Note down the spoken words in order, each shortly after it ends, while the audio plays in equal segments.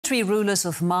military rulers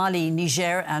of Mali,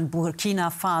 Niger and Burkina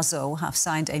Faso have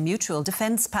signed a mutual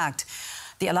defence pact.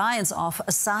 The Alliance of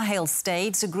Sahel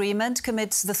States agreement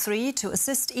commits the three to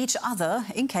assist each other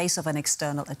in case of an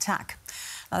external attack.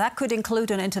 Now, that could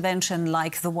include an intervention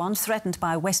like the one threatened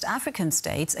by West African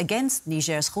states against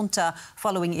Niger's junta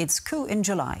following its coup in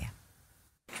July.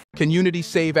 Can unity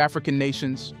save African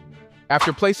nations?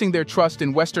 After placing their trust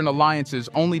in Western alliances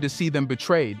only to see them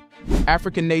betrayed,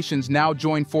 African nations now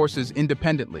join forces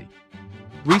independently.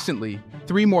 Recently,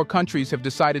 3 more countries have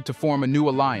decided to form a new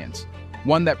alliance,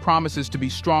 one that promises to be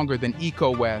stronger than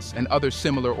ECOWAS and other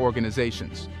similar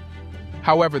organizations.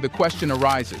 However, the question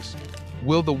arises,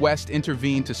 will the West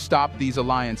intervene to stop these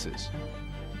alliances?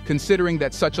 Considering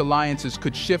that such alliances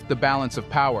could shift the balance of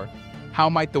power, how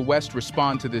might the West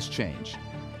respond to this change?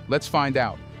 Let's find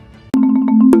out.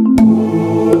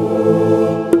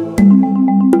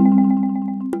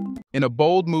 In a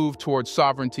bold move towards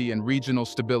sovereignty and regional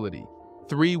stability,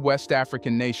 3 West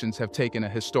African nations have taken a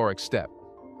historic step.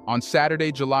 On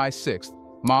Saturday, July 6th,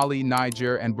 Mali,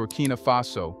 Niger, and Burkina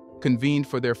Faso convened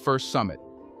for their first summit,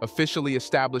 officially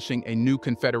establishing a new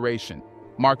confederation,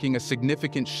 marking a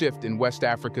significant shift in West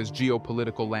Africa's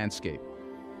geopolitical landscape.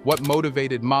 What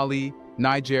motivated Mali,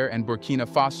 Niger, and Burkina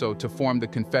Faso to form the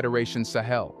Confederation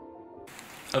Sahel?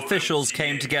 Officials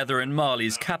came together in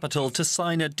Mali's capital to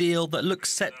sign a deal that looks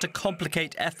set to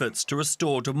complicate efforts to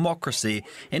restore democracy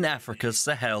in Africa's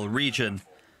Sahel region.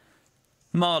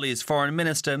 Mali's foreign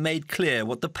minister made clear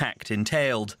what the pact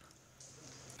entailed.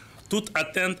 Toute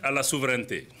atteinte à la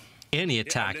souveraineté. Any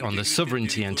attack on the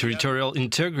sovereignty and territorial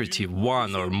integrity of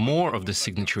one or more of the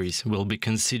signatories will be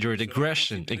considered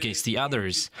aggression against the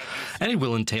others, and it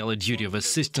will entail a duty of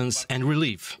assistance and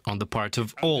relief on the part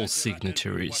of all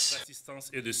signatories.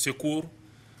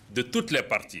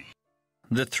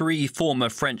 The 3 former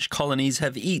French colonies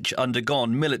have each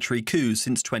undergone military coups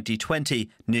since 2020.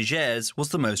 Niger's was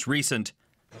the most recent.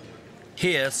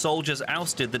 Here, soldiers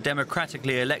ousted the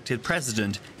democratically elected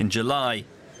president in July.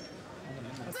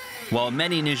 While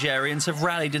many Nigerians have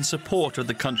rallied in support of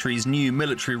the country's new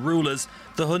military rulers,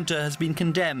 the junta has been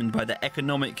condemned by the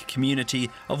economic community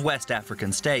of West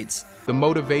African states. The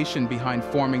motivation behind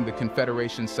forming the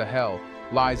Confederation Sahel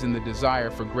lies in the desire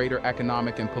for greater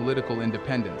economic and political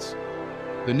independence.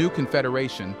 The new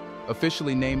confederation,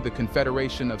 officially named the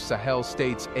Confederation of Sahel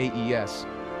States AES,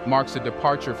 marks a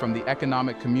departure from the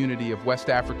economic community of West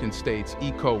African states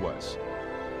ECOWAS.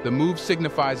 The move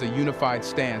signifies a unified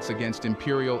stance against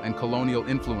imperial and colonial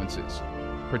influences,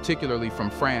 particularly from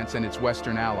France and its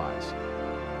Western allies.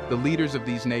 The leaders of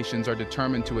these nations are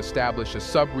determined to establish a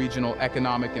sub-regional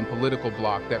economic and political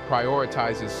bloc that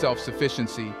prioritizes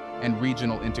self-sufficiency and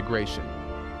regional integration.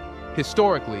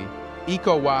 Historically,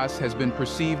 ECOWAS has been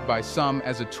perceived by some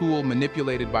as a tool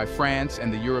manipulated by France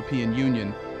and the European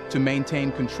Union to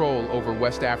maintain control over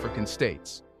West African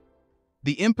states.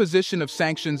 The imposition of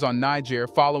sanctions on Niger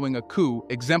following a coup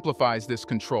exemplifies this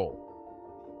control.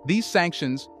 These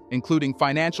sanctions, including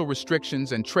financial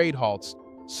restrictions and trade halts,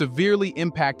 severely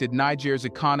impacted Niger's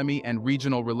economy and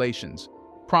regional relations,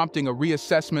 prompting a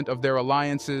reassessment of their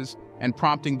alliances and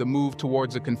prompting the move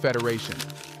towards a confederation.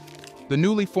 The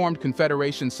newly formed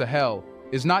Confederation Sahel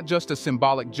is not just a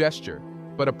symbolic gesture,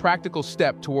 but a practical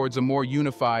step towards a more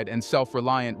unified and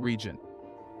self-reliant region.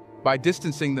 By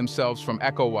distancing themselves from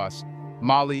ECOWAS,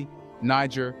 Mali,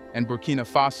 Niger, and Burkina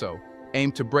Faso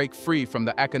aim to break free from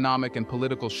the economic and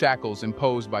political shackles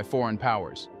imposed by foreign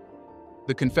powers.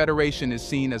 The Confederation is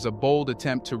seen as a bold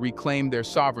attempt to reclaim their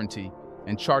sovereignty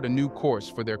and chart a new course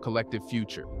for their collective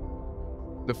future.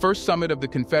 The first summit of the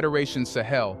Confederation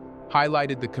Sahel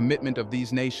highlighted the commitment of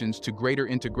these nations to greater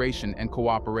integration and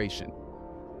cooperation.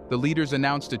 The leaders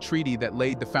announced a treaty that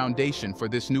laid the foundation for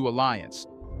this new alliance,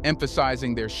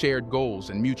 emphasizing their shared goals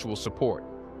and mutual support.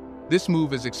 This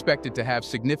move is expected to have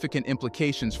significant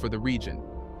implications for the region,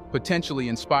 potentially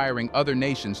inspiring other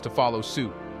nations to follow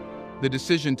suit. The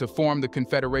decision to form the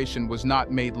Confederation was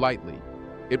not made lightly.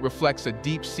 It reflects a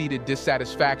deep-seated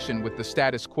dissatisfaction with the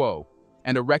status quo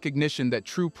and a recognition that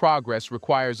true progress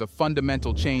requires a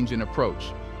fundamental change in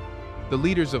approach. The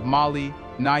leaders of Mali,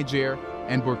 Niger,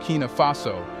 and Burkina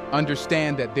Faso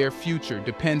understand that their future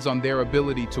depends on their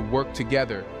ability to work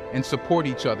together and support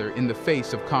each other in the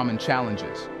face of common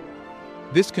challenges.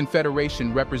 This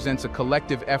confederation represents a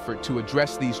collective effort to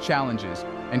address these challenges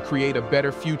and create a better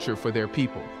future for their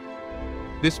people.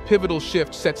 This pivotal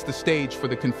shift sets the stage for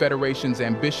the Confederation's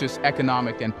ambitious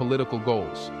economic and political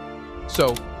goals.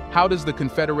 So, how does the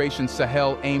Confederation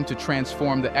Sahel aim to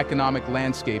transform the economic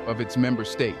landscape of its member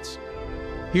states?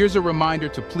 Here's a reminder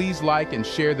to please like and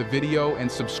share the video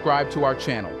and subscribe to our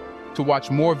channel to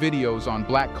watch more videos on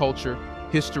Black culture,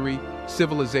 history,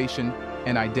 civilization,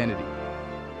 and identity.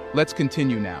 Let's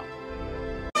continue now.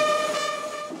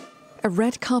 A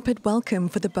red carpet welcome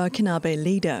for the Burkinabe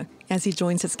leader as he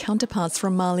joins his counterparts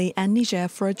from Mali and Niger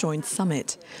for a joint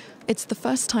summit. It's the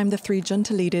first time the three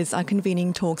junta leaders are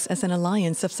convening talks as an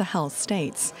alliance of Sahel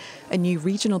states, a new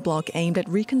regional bloc aimed at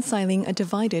reconciling a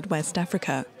divided West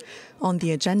Africa. On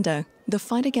the agenda, the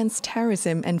fight against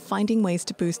terrorism and finding ways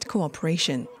to boost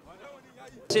cooperation.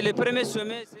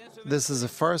 This is the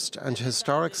first and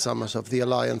historic summit of the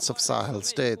Alliance of Sahel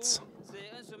States.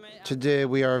 Today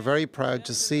we are very proud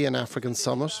to see an African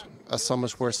summit, a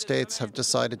summit where states have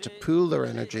decided to pool their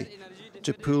energy,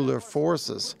 to pool their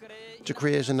forces, to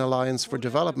create an alliance for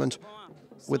development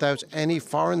without any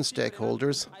foreign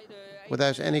stakeholders,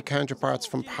 without any counterparts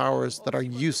from powers that are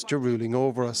used to ruling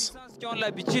over us.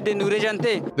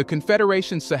 The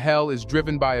Confederation Sahel is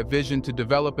driven by a vision to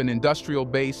develop an industrial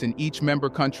base in each member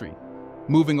country,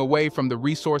 moving away from the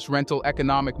resource rental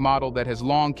economic model that has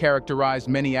long characterized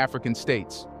many African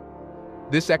states.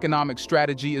 This economic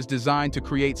strategy is designed to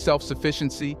create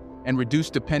self-sufficiency and reduce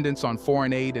dependence on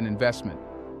foreign aid and investment.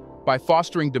 By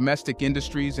fostering domestic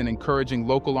industries and encouraging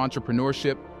local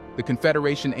entrepreneurship, the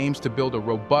Confederation aims to build a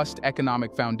robust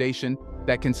economic foundation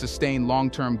that can sustain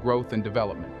long-term growth and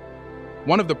development.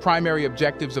 One of the primary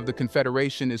objectives of the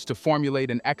Confederation is to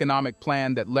formulate an economic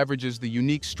plan that leverages the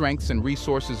unique strengths and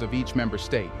resources of each member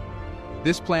state.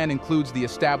 This plan includes the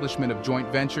establishment of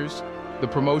joint ventures, the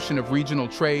promotion of regional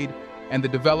trade, and the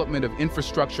development of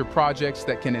infrastructure projects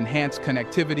that can enhance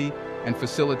connectivity and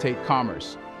facilitate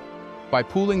commerce. By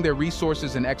pooling their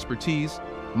resources and expertise,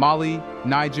 Mali,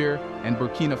 Niger, and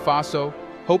Burkina Faso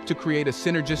hope to create a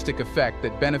synergistic effect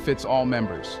that benefits all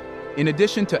members. In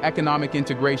addition to economic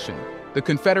integration, the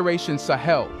Confederation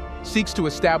Sahel seeks to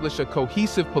establish a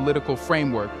cohesive political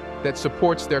framework that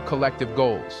supports their collective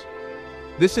goals.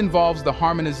 This involves the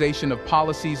harmonization of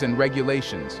policies and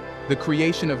regulations, the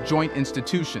creation of joint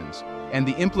institutions, and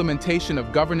the implementation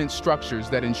of governance structures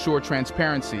that ensure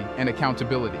transparency and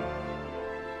accountability.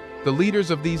 The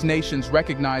leaders of these nations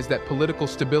recognize that political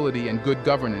stability and good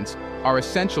governance are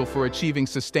essential for achieving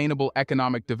sustainable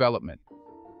economic development.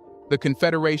 The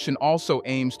Confederation also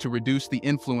aims to reduce the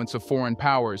influence of foreign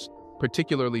powers,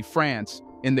 particularly France,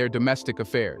 in their domestic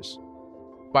affairs.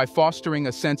 By fostering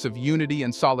a sense of unity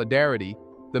and solidarity,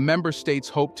 the member states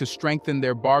hope to strengthen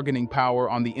their bargaining power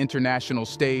on the international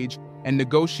stage and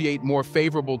negotiate more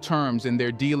favorable terms in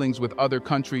their dealings with other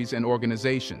countries and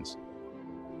organizations.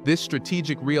 This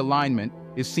strategic realignment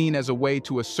is seen as a way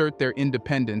to assert their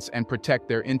independence and protect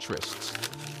their interests.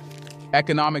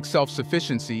 Economic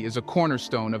self-sufficiency is a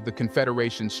cornerstone of the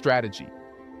Confederation's strategy.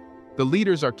 The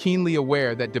leaders are keenly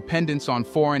aware that dependence on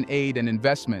foreign aid and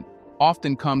investment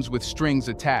often comes with strings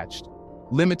attached,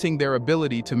 limiting their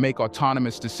ability to make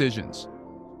autonomous decisions.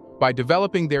 By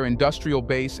developing their industrial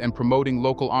base and promoting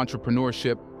local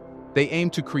entrepreneurship, they aim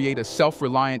to create a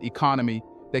self-reliant economy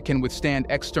that can withstand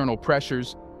external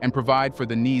pressures and provide for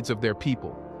the needs of their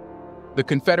people. The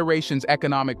Confederation's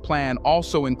economic plan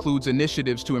also includes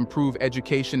initiatives to improve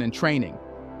education and training,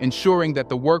 ensuring that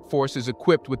the workforce is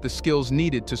equipped with the skills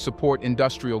needed to support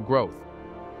industrial growth.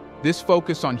 This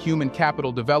focus on human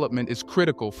capital development is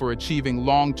critical for achieving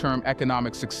long-term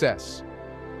economic success.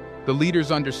 The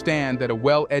leaders understand that a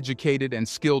well-educated and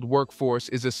skilled workforce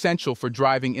is essential for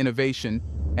driving innovation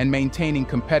and maintaining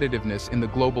competitiveness in the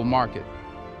global market.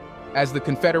 As the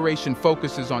Confederation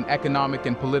focuses on economic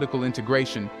and political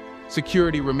integration,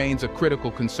 security remains a critical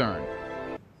concern.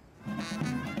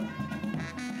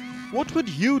 What would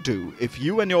you do if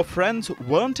you and your friends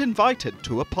weren't invited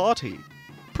to a party?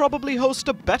 Probably host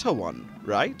a better one,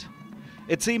 right?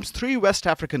 It seems 3 West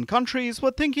African countries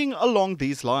were thinking along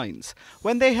these lines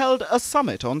when they held a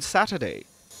summit on Saturday.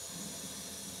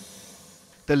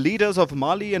 The leaders of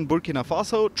Mali and Burkina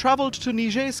Faso traveled to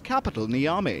Niger's capital,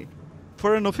 Niamey,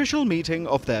 for an official meeting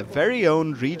of their very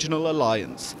own regional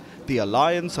alliance, the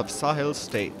Alliance of Sahel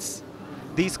States.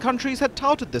 These countries had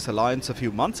touted this alliance a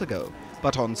few months ago,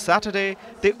 but on Saturday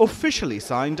they officially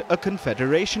signed a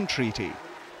confederation treaty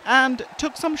and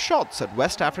took some shots at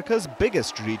West Africa's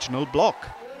biggest regional bloc,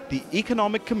 the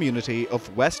Economic Community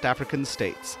of West African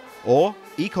States, or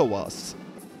ECOWAS.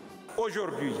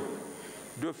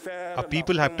 Our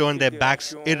people have turned their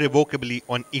backs irrevocably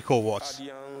on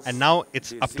ECOWAS, and now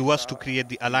it's up to us to create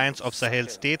the Alliance of Sahel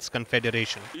States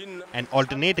Confederation, an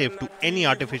alternative to any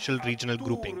artificial regional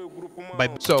grouping.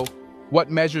 So, what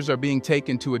measures are being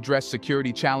taken to address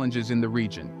security challenges in the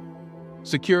region?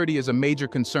 Security is a major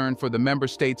concern for the member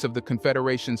states of the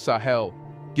Confederation Sahel,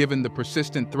 given the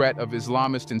persistent threat of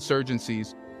Islamist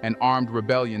insurgencies and armed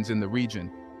rebellions in the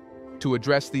region. To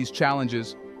address these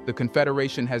challenges, the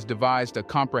Confederation has devised a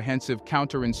comprehensive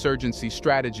counterinsurgency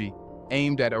strategy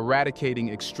aimed at eradicating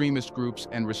extremist groups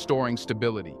and restoring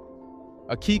stability.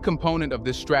 A key component of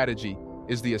this strategy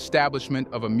is the establishment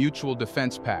of a mutual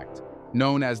defense pact,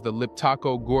 known as the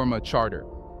Liptako-Gourma Charter.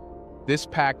 This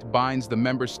pact binds the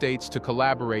member states to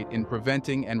collaborate in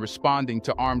preventing and responding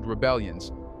to armed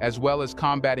rebellions, as well as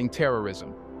combating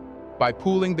terrorism. By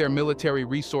pooling their military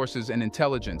resources and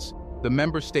intelligence, the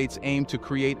member states aim to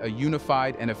create a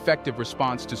unified and effective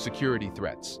response to security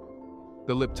threats.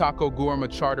 The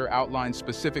Liptako-Gourma Charter outlines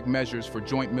specific measures for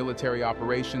joint military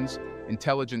operations,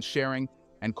 intelligence sharing,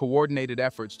 and coordinated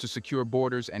efforts to secure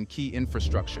borders and key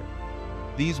infrastructure.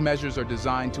 These measures are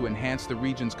designed to enhance the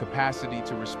region's capacity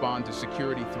to respond to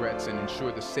security threats and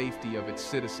ensure the safety of its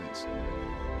citizens.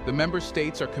 The member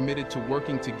states are committed to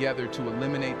working together to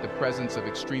eliminate the presence of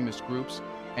extremist groups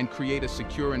and create a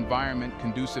secure environment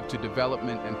conducive to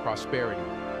development and prosperity.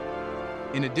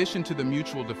 In addition to the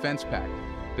Mutual Defense Pact,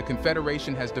 the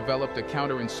Confederation has developed a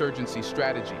counterinsurgency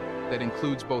strategy that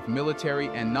includes both military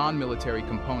and non-military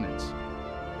components.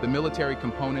 The military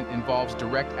component involves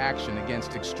direct action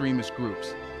against extremist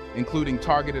groups, including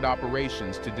targeted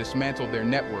operations to dismantle their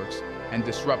networks and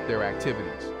disrupt their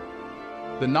activities.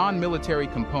 The non-military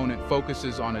component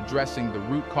focuses on addressing the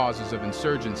root causes of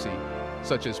insurgency,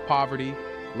 such as poverty,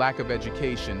 lack of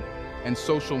education, and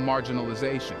social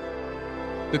marginalization.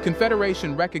 The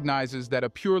Confederation recognizes that a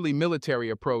purely military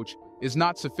approach is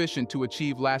not sufficient to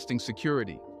achieve lasting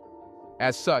security.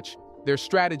 As such, their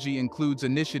strategy includes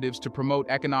initiatives to promote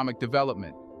economic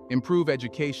development, improve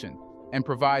education, and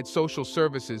provide social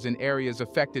services in areas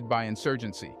affected by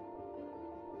insurgency.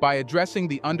 By addressing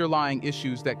the underlying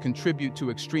issues that contribute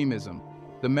to extremism,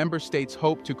 the member states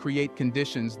hope to create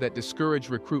conditions that discourage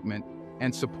recruitment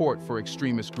and support for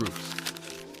extremist groups.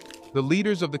 The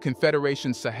leaders of the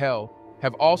Confederation Sahel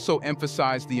have also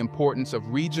emphasized the importance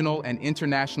of regional and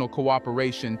international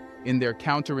cooperation in their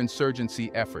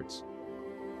counterinsurgency efforts.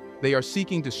 They are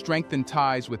seeking to strengthen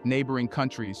ties with neighboring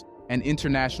countries and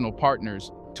international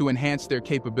partners to enhance their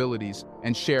capabilities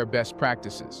and share best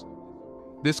practices.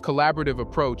 This collaborative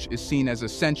approach is seen as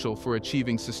essential for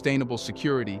achieving sustainable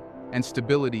security and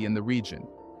stability in the region.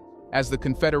 As the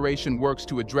Confederation works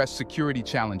to address security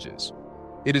challenges,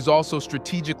 it is also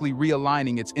strategically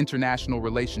realigning its international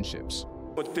relationships.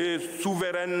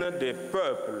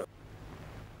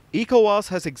 ECOWAS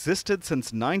has existed since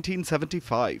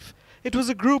 1975. It was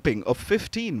a grouping of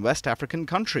 15 West African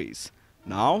countries.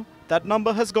 Now, that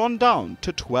number has gone down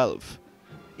to 12.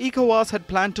 ECOWAS had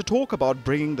planned to talk about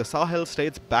bringing the Sahel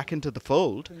states back into the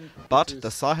fold, but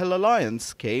the Sahel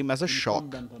Alliance came as a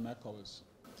shock.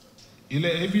 It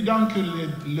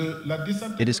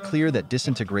is clear that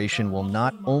disintegration will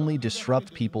not only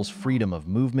disrupt people's freedom of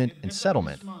movement and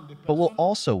settlement, but will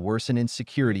also worsen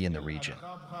insecurity in the region.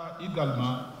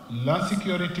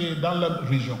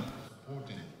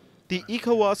 The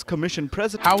ECOWAS Commission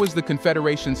President... How is the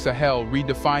Confederation Sahel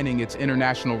redefining its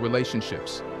international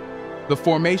relationships? The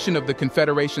formation of the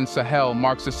Confederation Sahel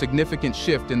marks a significant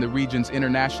shift in the region's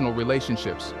international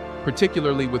relationships,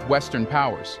 particularly with Western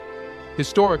powers.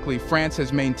 Historically, France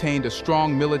has maintained a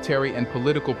strong military and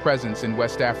political presence in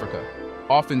West Africa,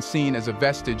 often seen as a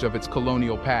vestige of its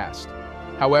colonial past.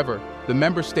 However, the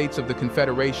member states of the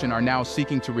Confederation are now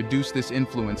seeking to reduce this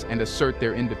influence and assert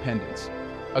their independence.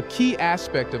 A key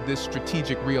aspect of this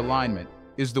strategic realignment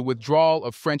is the withdrawal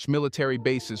of French military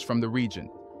bases from the region.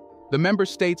 The member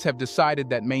states have decided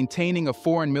that maintaining a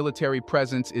foreign military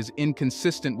presence is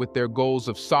inconsistent with their goals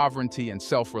of sovereignty and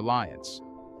self-reliance.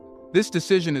 This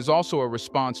decision is also a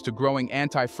response to growing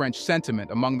anti-French sentiment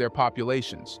among their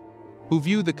populations, who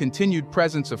view the continued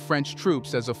presence of French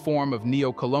troops as a form of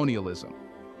neo-colonialism.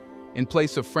 In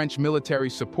place of French military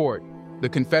support, the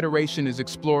Confederation is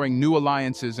exploring new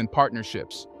alliances and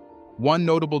partnerships. One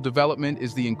notable development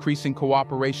is the increasing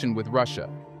cooperation with Russia.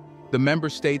 The member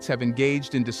states have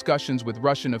engaged in discussions with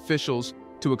Russian officials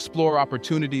to explore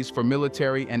opportunities for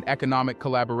military and economic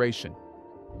collaboration.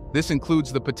 This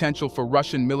includes the potential for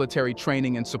Russian military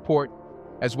training and support,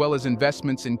 as well as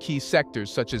investments in key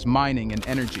sectors such as mining and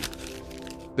energy.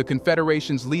 The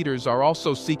Confederation's leaders are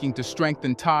also seeking to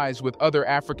strengthen ties with other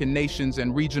African nations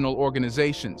and regional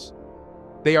organizations.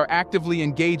 They are actively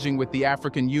engaging with the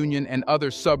African Union and other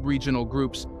sub-regional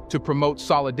groups to promote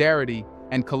solidarity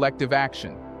and collective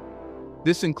action.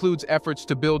 This includes efforts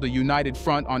to build a united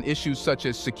front on issues such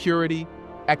as security,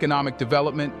 economic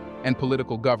development, and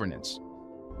political governance.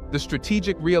 The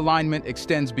strategic realignment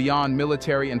extends beyond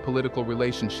military and political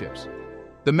relationships.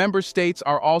 The member states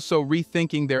are also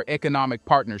rethinking their economic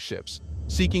partnerships,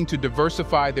 seeking to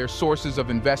diversify their sources of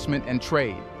investment and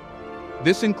trade.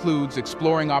 This includes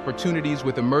exploring opportunities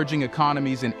with emerging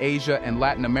economies in Asia and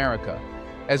Latin America,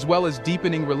 as well as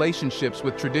deepening relationships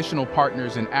with traditional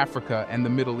partners in Africa and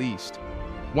the Middle East.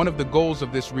 One of the goals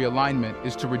of this realignment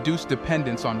is to reduce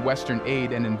dependence on Western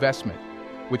aid and investment,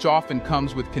 which often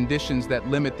comes with conditions that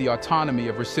limit the autonomy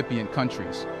of recipient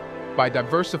countries. By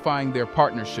diversifying their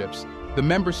partnerships, the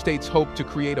member states hope to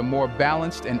create a more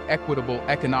balanced and equitable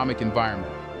economic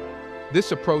environment.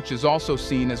 This approach is also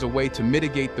seen as a way to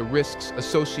mitigate the risks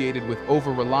associated with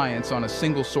over-reliance on a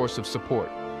single source of support.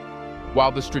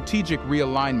 While the strategic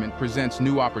realignment presents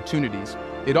new opportunities,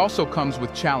 it also comes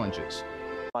with challenges.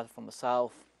 From the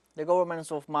south, the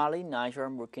governments of Mali, Niger,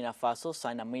 and Burkina Faso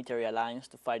signed a military alliance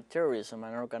to fight terrorism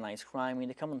and organized crime in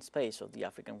the common space of the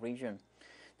African region.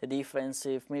 The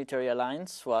defensive military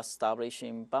alliance was established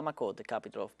in Bamako, the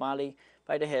capital of Mali,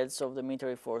 by the heads of the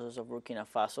military forces of Burkina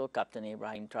Faso, Captain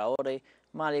Ibrahim Traoré,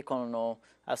 Mali Colonel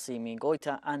Assimi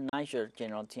Goïta, and Niger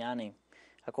General Tiani.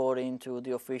 According to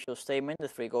the official statement, the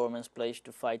three governments pledged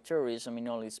to fight terrorism in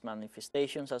all its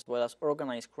manifestations as well as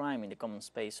organized crime in the common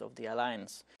space of the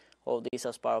alliance. All this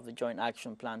as part of the joint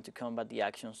action plan to combat the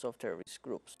actions of terrorist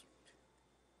groups.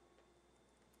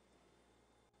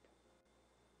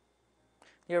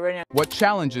 What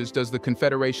challenges does the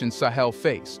Confederation Sahel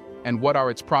face, and what are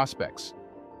its prospects?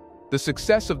 The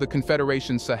success of the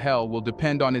Confederation Sahel will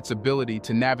depend on its ability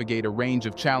to navigate a range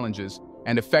of challenges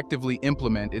and effectively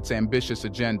implement its ambitious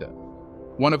agenda.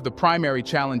 One of the primary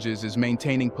challenges is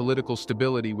maintaining political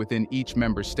stability within each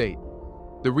member state.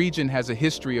 The region has a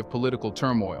history of political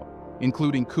turmoil,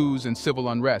 including coups and civil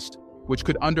unrest, which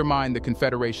could undermine the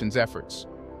Confederation's efforts.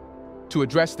 To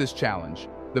address this challenge,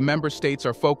 the member states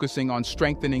are focusing on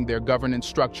strengthening their governance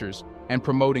structures and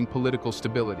promoting political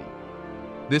stability.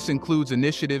 This includes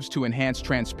initiatives to enhance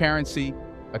transparency,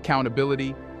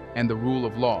 accountability, and the rule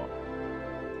of law.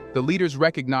 The leaders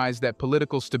recognize that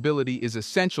political stability is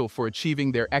essential for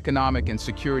achieving their economic and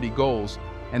security goals,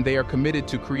 and they are committed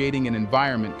to creating an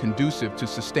environment conducive to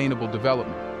sustainable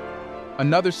development.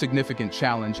 Another significant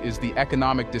challenge is the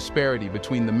economic disparity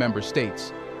between the member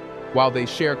states. While they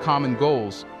share common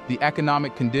goals, the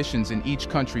economic conditions in each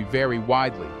country vary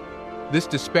widely. This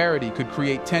disparity could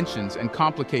create tensions and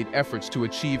complicate efforts to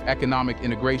achieve economic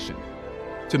integration.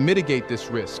 To mitigate this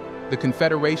risk, the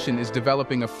Confederation is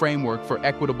developing a framework for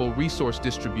equitable resource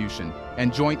distribution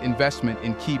and joint investment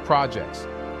in key projects.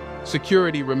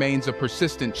 Security remains a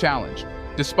persistent challenge,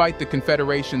 despite the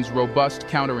Confederation's robust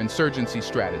counterinsurgency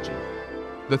strategy.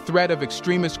 The threat of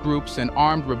extremist groups and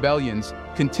armed rebellions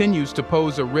continues to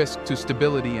pose a risk to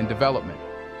stability and development.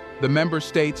 The member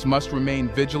states must remain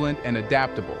vigilant and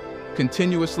adaptable,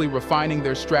 continuously refining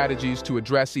their strategies to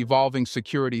address evolving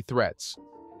security threats.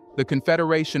 The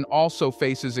Confederation also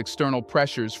faces external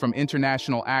pressures from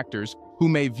international actors who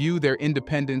may view their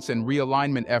independence and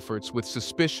realignment efforts with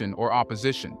suspicion or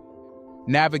opposition.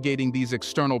 Navigating these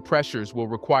external pressures will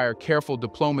require careful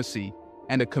diplomacy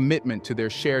and a commitment to their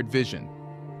shared vision.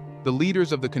 The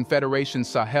leaders of the Confederation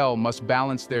Sahel must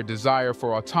balance their desire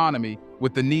for autonomy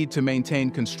with the need to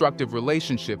maintain constructive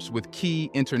relationships with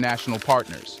key international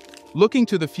partners. Looking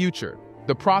to the future,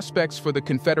 the prospects for the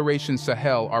Confederation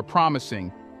Sahel are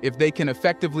promising if they can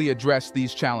effectively address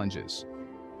these challenges.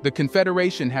 The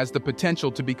Confederation has the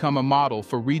potential to become a model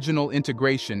for regional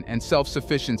integration and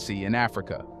self-sufficiency in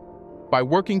Africa. By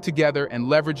working together and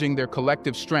leveraging their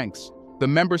collective strengths, the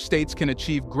member states can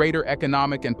achieve greater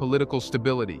economic and political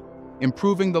stability,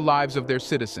 improving the lives of their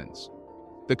citizens.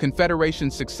 The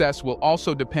Confederation's success will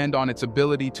also depend on its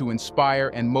ability to inspire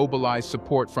and mobilize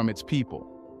support from its people.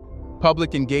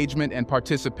 Public engagement and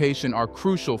participation are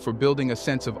crucial for building a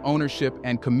sense of ownership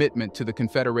and commitment to the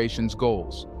Confederation's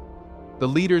goals. The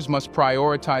leaders must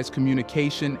prioritize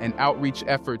communication and outreach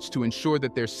efforts to ensure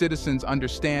that their citizens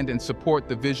understand and support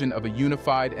the vision of a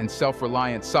unified and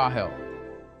self-reliant Sahel.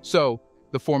 So,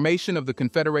 the formation of the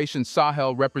Confederation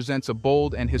Sahel represents a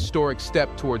bold and historic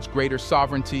step towards greater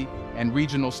sovereignty and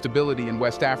regional stability in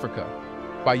West Africa.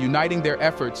 By uniting their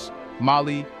efforts,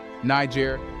 Mali,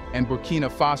 Niger, and Burkina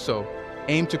Faso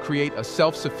aim to create a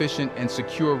self-sufficient and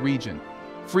secure region,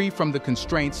 free from the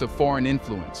constraints of foreign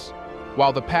influence.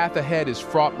 While the path ahead is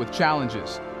fraught with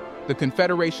challenges, the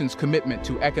Confederation's commitment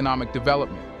to economic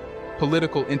development,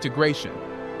 political integration,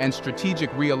 and strategic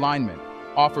realignment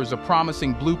offers a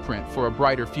promising blueprint for a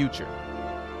brighter future.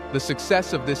 The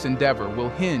success of this endeavor will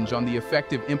hinge on the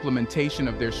effective implementation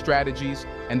of their strategies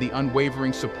and the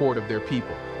unwavering support of their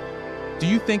people. Do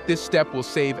you think this step will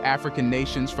save African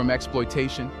nations from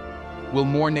exploitation? Will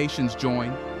more nations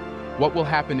join? What will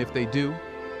happen if they do?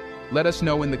 Let us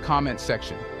know in the comments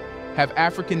section. Have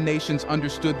African nations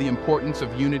understood the importance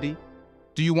of unity?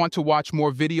 Do you want to watch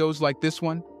more videos like this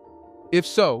one? If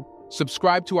so,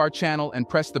 subscribe to our channel and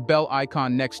press the bell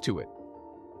icon next to it.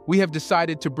 We have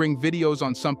decided to bring videos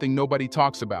on something nobody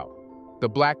talks about: the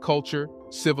Black culture,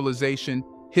 civilization,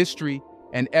 history,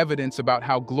 and evidence about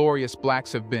how glorious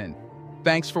Blacks have been.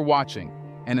 Thanks for watching,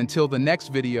 and until the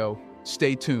next video,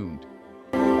 stay tuned.